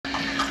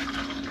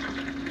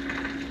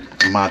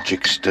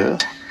magic stir.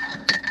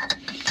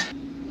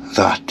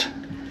 That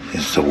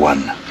is the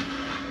one.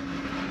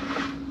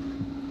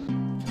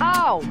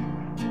 Oh,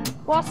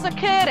 what's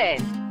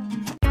occurring?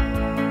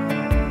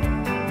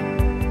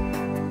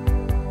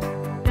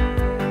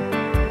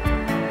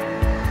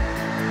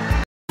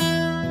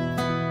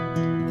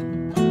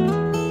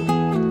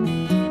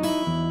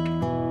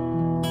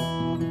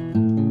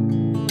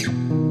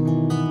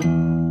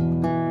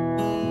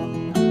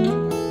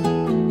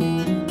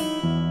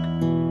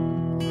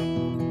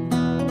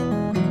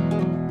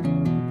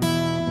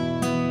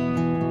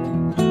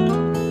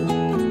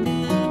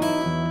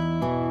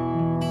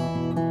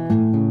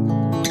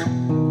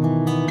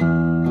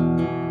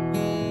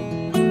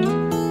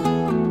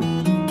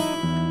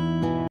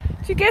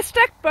 You get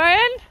stuck,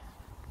 Brian?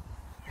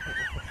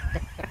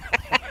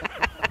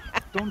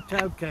 Don't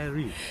tell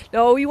Kerry.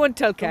 No, you won't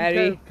tell Kerry.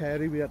 Don't tell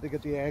Kerry we had to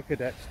get the air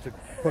cadets to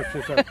push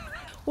us up.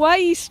 Why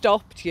he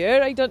stopped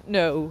here, I don't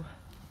know.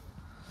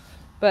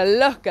 But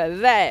look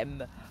at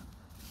them.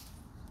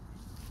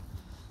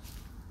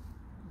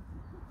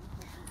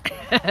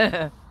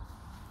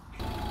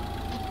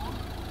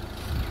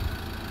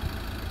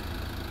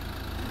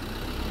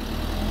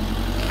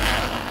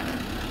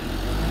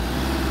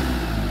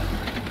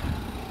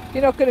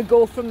 You're not going to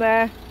go from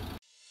there.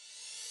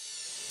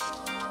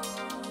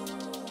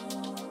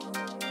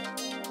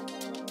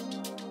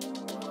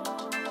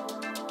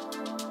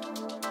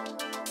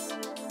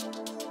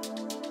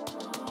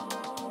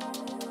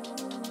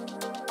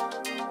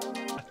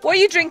 What are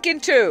you drinking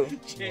too?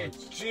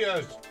 Cheers.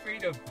 Cheers.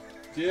 Freedom.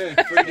 Yeah,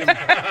 freedom.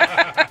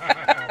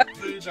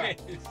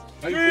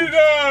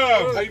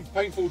 Freedom.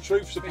 Painful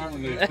truths,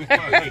 apparently.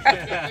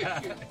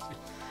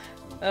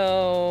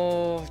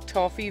 Oh,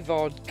 toffee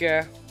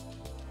vodka.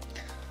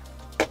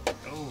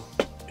 Oh,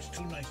 it's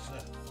too nice, sir.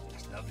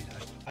 It's lovely.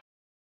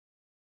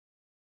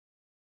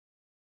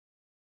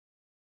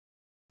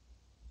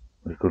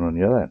 What's going on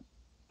here then?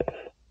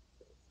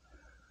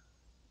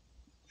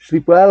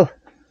 Sleep well?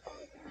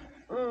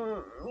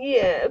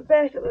 Yeah,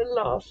 better than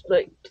last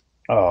night.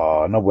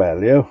 Oh, not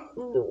well, you?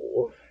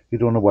 No. You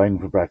don't want a wine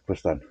for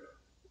breakfast then?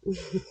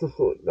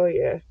 Not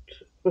yet.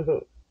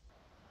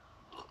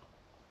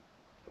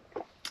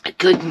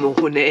 Good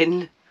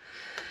morning.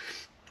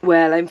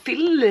 Well, I'm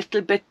feeling a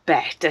little bit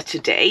better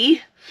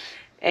today.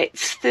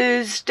 It's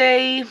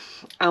Thursday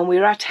and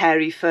we're at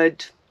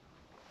Hereford,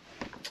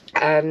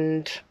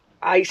 and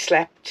I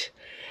slept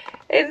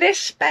in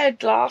this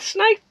bed last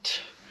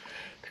night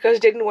because I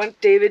didn't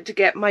want David to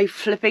get my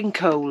flipping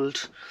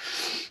cold.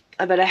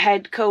 I've had a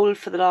head cold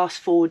for the last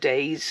 4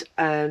 days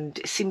and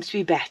it seems to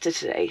be better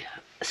today.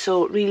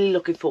 So really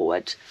looking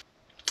forward.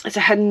 It's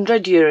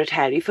 100 year at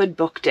Hereford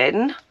booked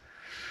in,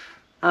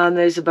 and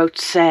there's about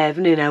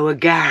 7 in our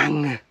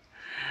gang.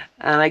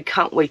 And I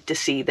can't wait to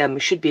see them.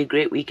 It should be a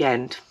great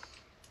weekend.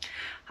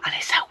 And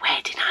it's our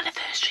wedding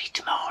anniversary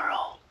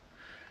tomorrow.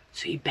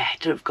 So he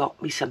better have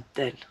got me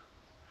something.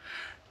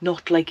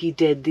 Not like he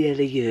did the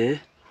other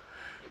year.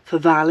 For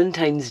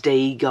Valentine's Day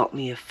he got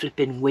me a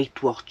flipping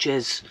Weight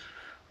Watchers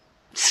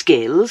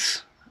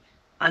scales.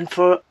 And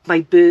for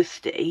my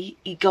birthday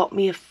he got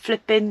me a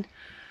flipping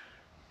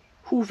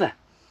Hoover.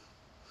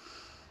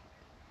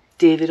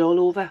 David all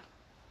over.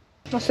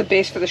 That's the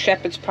base for the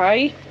shepherd's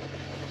pie.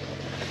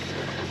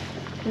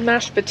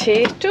 Mashed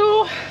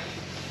potato.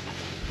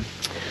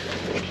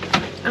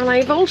 And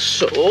I've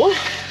also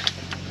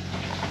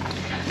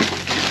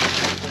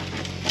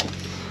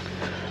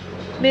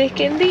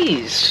making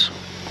these.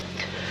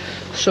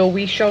 So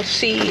we shall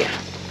see.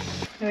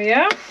 There we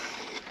are.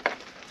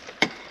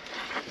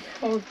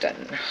 All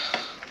done.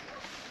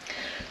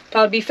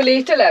 That'll be for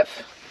later,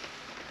 love.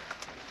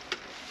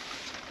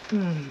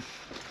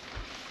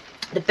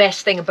 The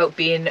best thing about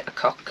being a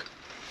cook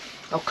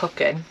or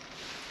cooking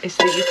is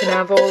that you can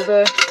have all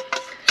the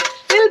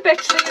little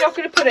bits that you're not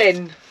going to put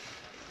in.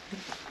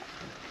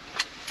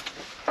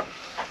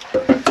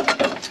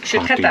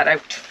 Should cut that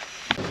out.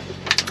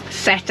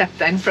 Set up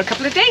then for a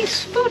couple of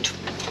days. Food.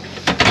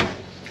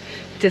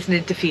 Doesn't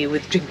interfere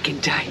with drinking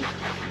time.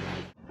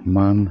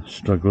 Man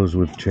struggles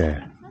with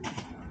chair.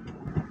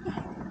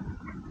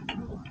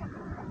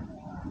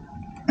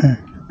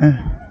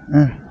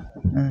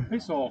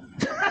 Piss off.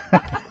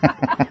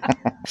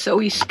 So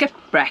we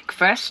skipped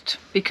breakfast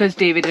because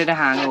David had a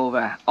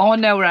hangover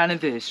on our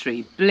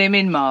anniversary.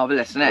 Blimmin'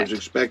 marvellous, isn't I it? was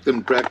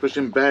expecting breakfast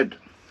in bed.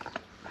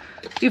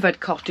 You've had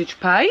cottage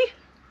pie?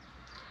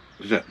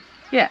 Is it?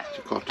 Yeah. It's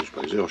a cottage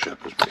pie, is it, or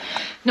shepherd's pie?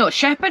 No,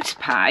 shepherd's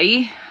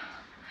pie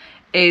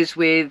is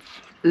with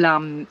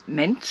lamb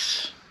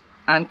mince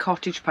and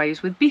cottage pie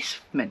is with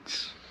beef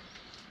mince.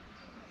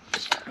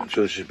 And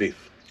so this is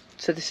beef.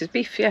 So this is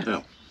beef, yeah.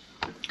 No.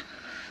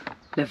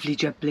 Lovely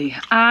jubbly.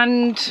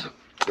 And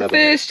the Love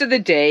first of the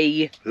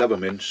day. Love a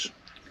mince.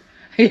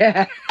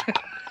 Yeah.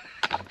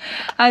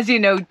 As you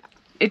know,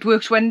 it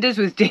works wonders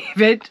with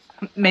David.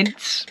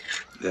 Mince.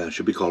 Yeah, it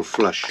should be called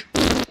flush.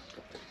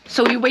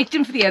 So we're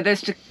waiting for the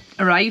others to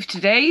arrive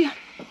today.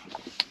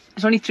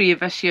 There's only 3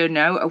 of us here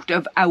now out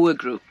of our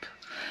group.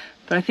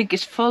 But I think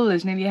it's full,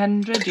 there's nearly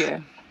 100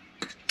 here.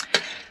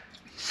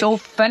 So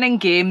fun and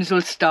games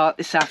will start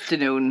this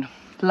afternoon.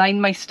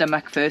 Line my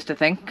stomach first, I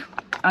think,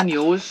 and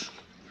yours.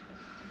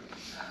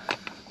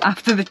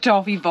 After the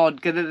toffee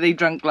vodka that they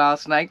drank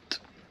last night.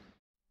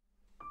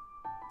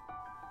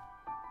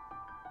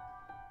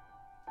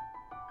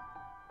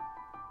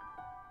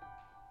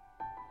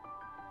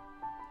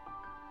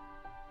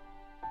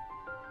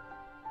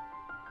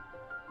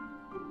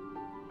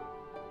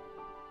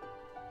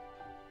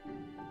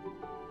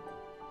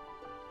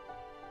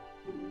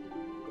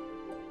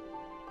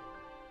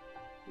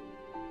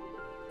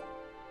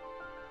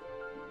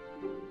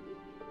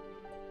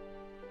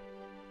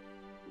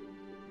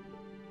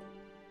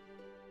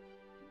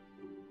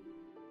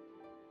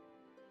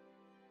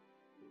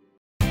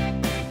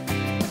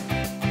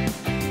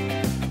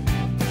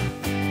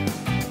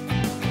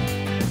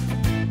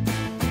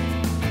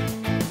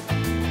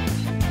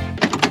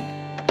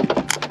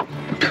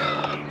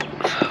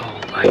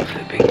 My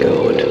flipping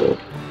God.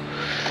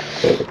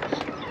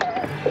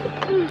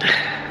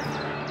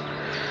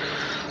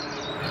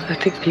 I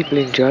think people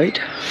enjoyed.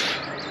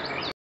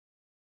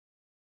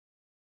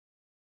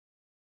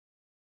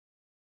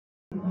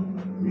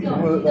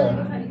 Work there.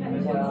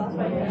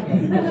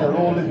 They're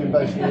all living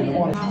basically in the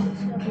one.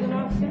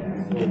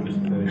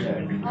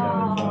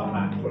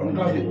 I'm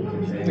glad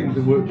things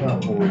have worked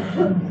out for us.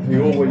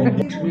 You always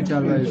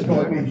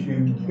strike me,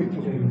 you picked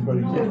up things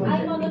very quickly.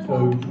 So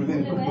within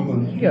a couple of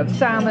months. You have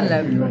salmon,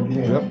 love.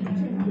 Yep.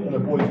 And her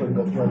boyfriend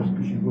got close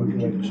because she's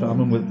working away.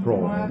 Salmon with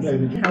prawn.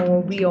 How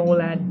we all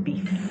had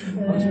beef.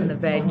 From the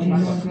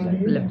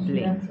veggies,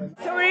 lovely.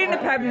 So we're in the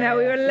pub now.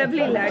 We had a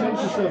lovely lunch,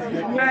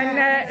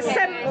 and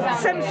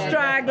some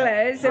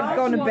stragglers have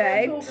gone to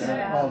bed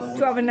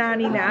to have a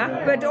nanny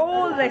nap, but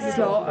all this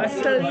lot are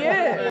still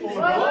here.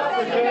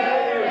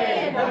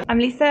 I'm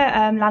Lisa,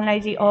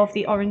 landlady of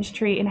the Orange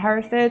Tree in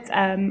Hereford,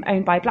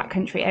 owned by Black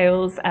Country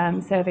Ales,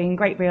 serving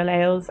great real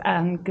ales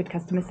and good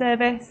customer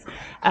service.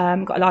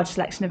 Got a large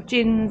selection of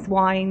gins,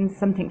 wines,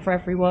 something for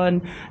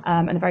everyone,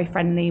 and a very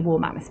friendly,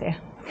 warm atmosphere.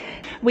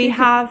 We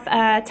have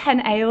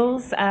 10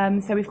 ales,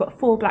 so we've got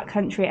 4 Black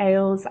Country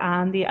ales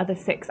and the other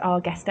 6 are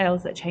guest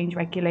ales that change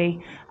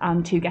regularly,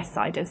 and 2 guest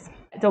ciders.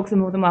 Dogs are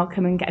more than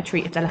welcome and get a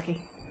treat if they're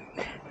lucky.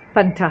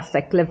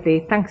 Fantastic,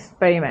 lovely. Thanks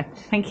very much.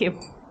 Thank you.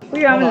 What are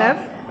you having, love?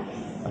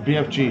 A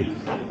BFG.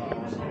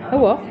 A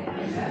what?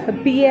 A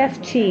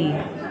BFG.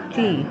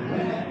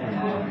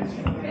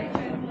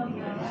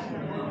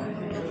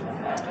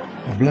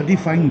 A bloody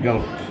fine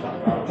gulp.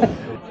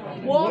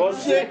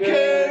 What's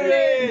occurring?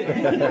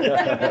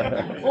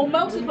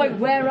 Almost as like,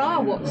 where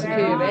are what's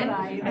occurring?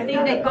 I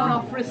think they've gone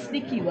off for a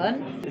sneaky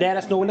one. Let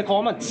us know in the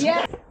comments.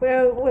 Yeah.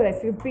 Well,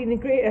 it's been a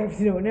great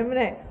afternoon, hasn't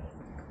it?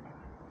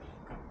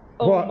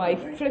 Oh What? my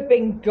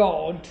flipping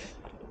God.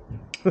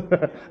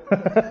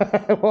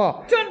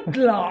 What? Don't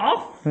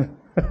laugh.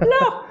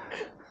 Look.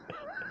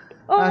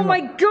 Oh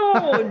my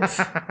God.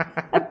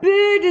 A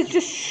bird has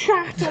just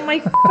shat on my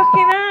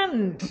fucking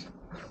hand.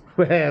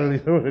 Well,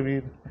 you know what I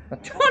mean.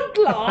 Don't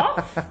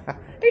laugh.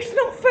 It's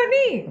not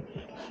funny.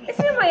 It's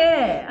in my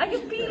hair. I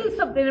can feel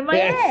something in my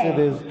hair. Yes, it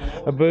is.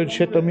 A bird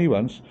shit on me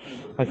once.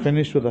 I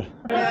finished with a...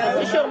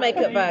 It's your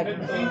makeup bag. Is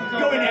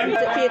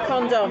it for your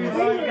condoms?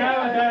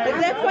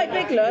 They're quite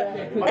big, look.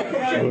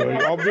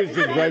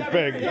 Obviously quite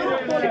big.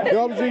 They're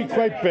obviously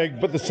quite big,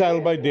 but the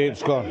sell-by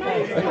date's gone.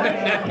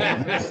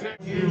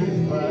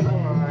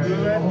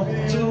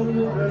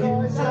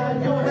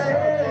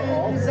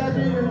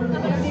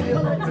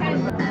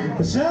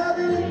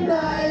 Saturday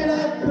night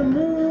at the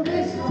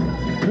movies.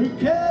 Who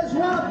cares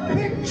what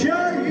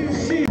picture you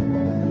see? You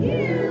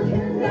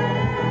can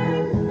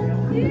dance,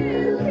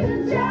 you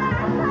can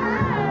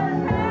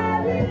jive,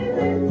 having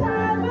the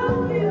time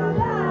of your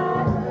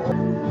life.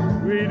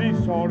 Really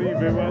sorry,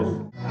 viewers.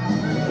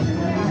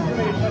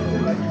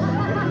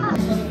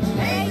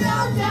 Ain't no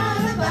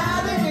doubt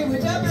about it, it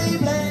was doubly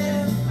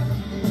blessed.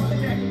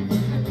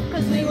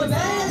 'Cause we were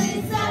barely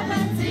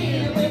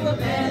 17, we were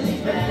barely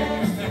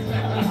dressed.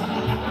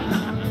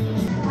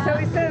 So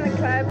we're still in the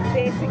club,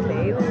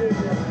 basically.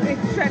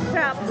 We've checked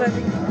out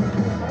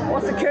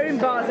what's the current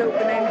bar's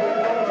opening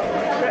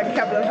for a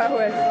couple of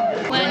hours.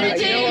 When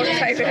You know what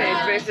time it is,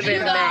 but it's a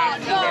bit of a mess.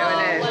 You know,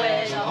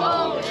 innit?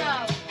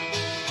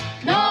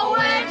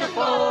 Nowhere to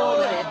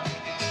fold it,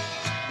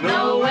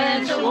 nowhere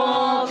to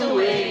walk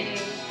away,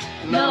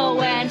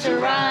 nowhere to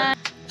run.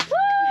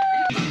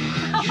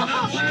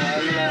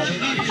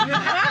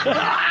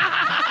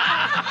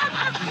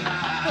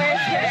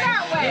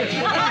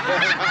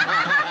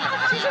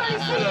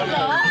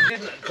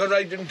 Because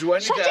I didn't do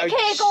anything. Shut your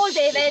cake all,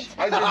 David.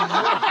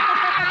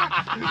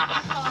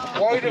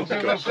 Why don't you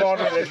have gone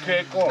in a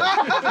cake off?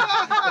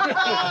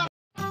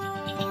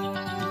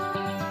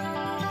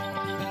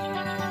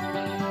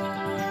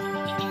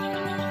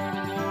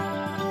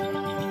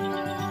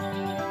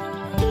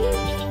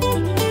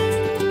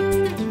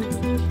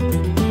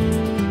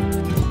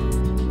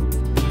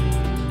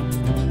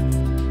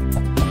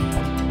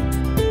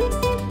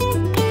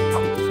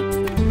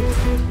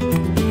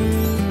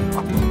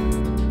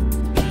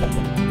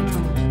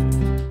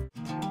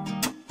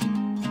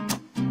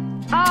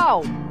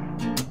 Ow!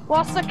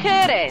 What's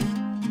occurring?